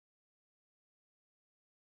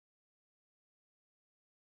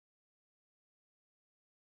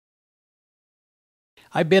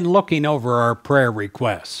I've been looking over our prayer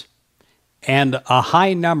requests, and a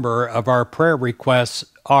high number of our prayer requests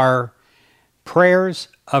are prayers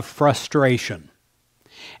of frustration.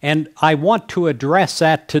 And I want to address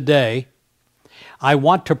that today. I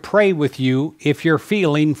want to pray with you if you're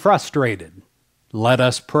feeling frustrated. Let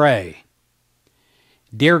us pray.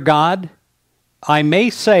 Dear God, I may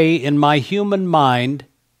say in my human mind,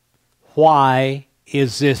 why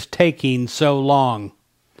is this taking so long?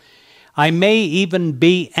 I may even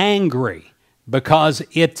be angry because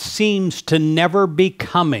it seems to never be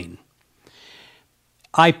coming.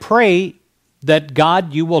 I pray that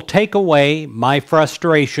God, you will take away my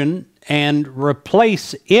frustration and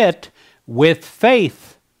replace it with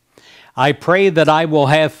faith. I pray that I will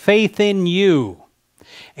have faith in you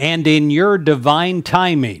and in your divine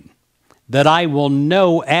timing, that I will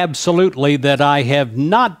know absolutely that I have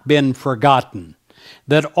not been forgotten,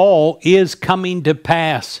 that all is coming to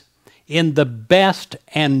pass in the best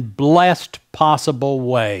and blessed possible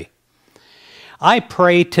way. I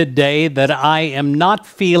pray today that I am not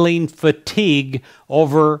feeling fatigue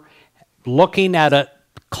over looking at a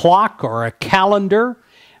clock or a calendar,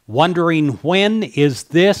 wondering when is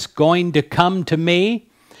this going to come to me.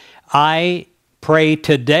 I pray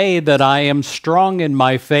today that I am strong in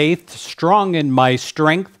my faith, strong in my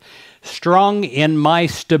strength, strong in my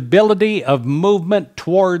stability of movement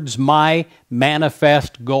towards my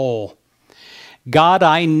manifest goal. God,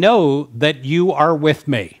 I know that you are with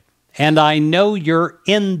me, and I know you're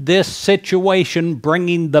in this situation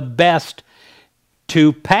bringing the best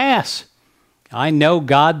to pass. I know,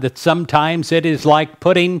 God, that sometimes it is like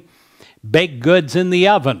putting baked goods in the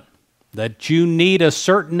oven, that you need a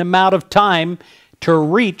certain amount of time to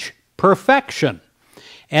reach perfection.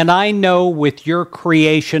 And I know with your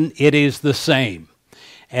creation it is the same.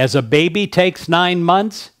 As a baby takes 9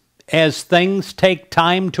 months, as things take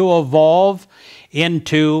time to evolve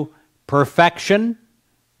into perfection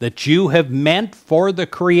that you have meant for the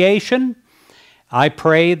creation, I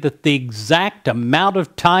pray that the exact amount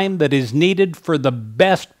of time that is needed for the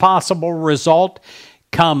best possible result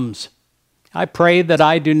comes. I pray that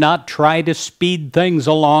I do not try to speed things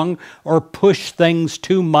along or push things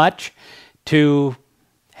too much to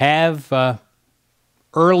have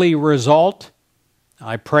early result.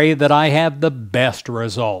 I pray that I have the best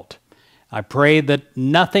result. I pray that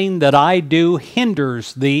nothing that I do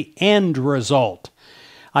hinders the end result.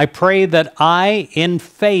 I pray that I, in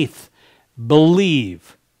faith,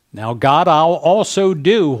 believe. Now, God, I'll also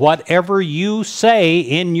do whatever you say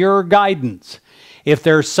in your guidance. If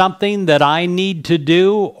there's something that I need to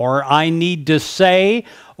do or I need to say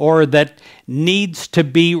or that needs to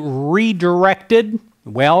be redirected,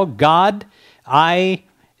 well, God, I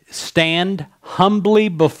stand humbly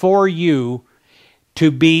before you to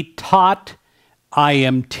be taught. I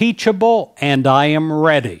am teachable and I am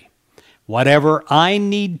ready. Whatever I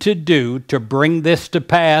need to do to bring this to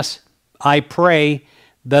pass, I pray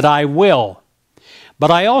that I will. But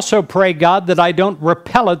I also pray, God, that I don't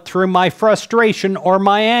repel it through my frustration or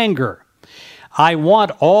my anger. I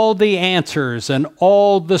want all the answers and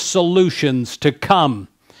all the solutions to come,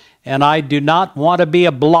 and I do not want to be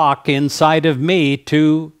a block inside of me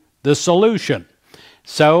to the solution.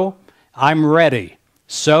 So I'm ready.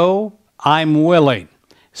 So I'm willing.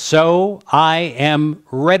 So I am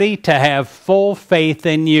ready to have full faith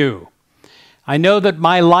in you. I know that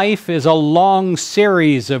my life is a long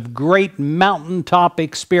series of great mountaintop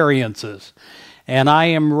experiences, and I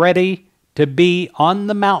am ready to be on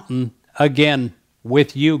the mountain again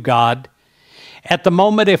with you, God. At the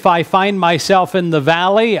moment, if I find myself in the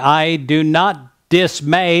valley, I do not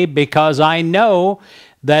dismay because I know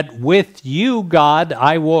that with you, God,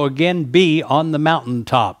 I will again be on the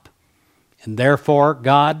mountaintop. And therefore,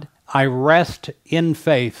 God, I rest in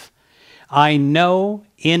faith. I know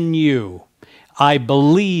in you. I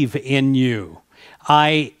believe in you.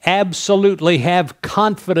 I absolutely have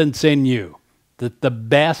confidence in you that the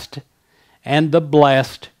best and the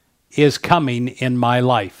blessed is coming in my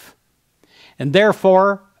life. And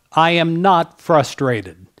therefore, I am not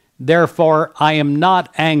frustrated. Therefore, I am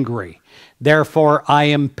not angry. Therefore, I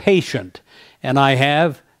am patient, and I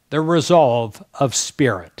have the resolve of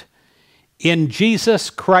spirit. In Jesus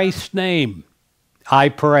Christ's name, I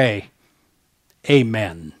pray.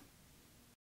 Amen.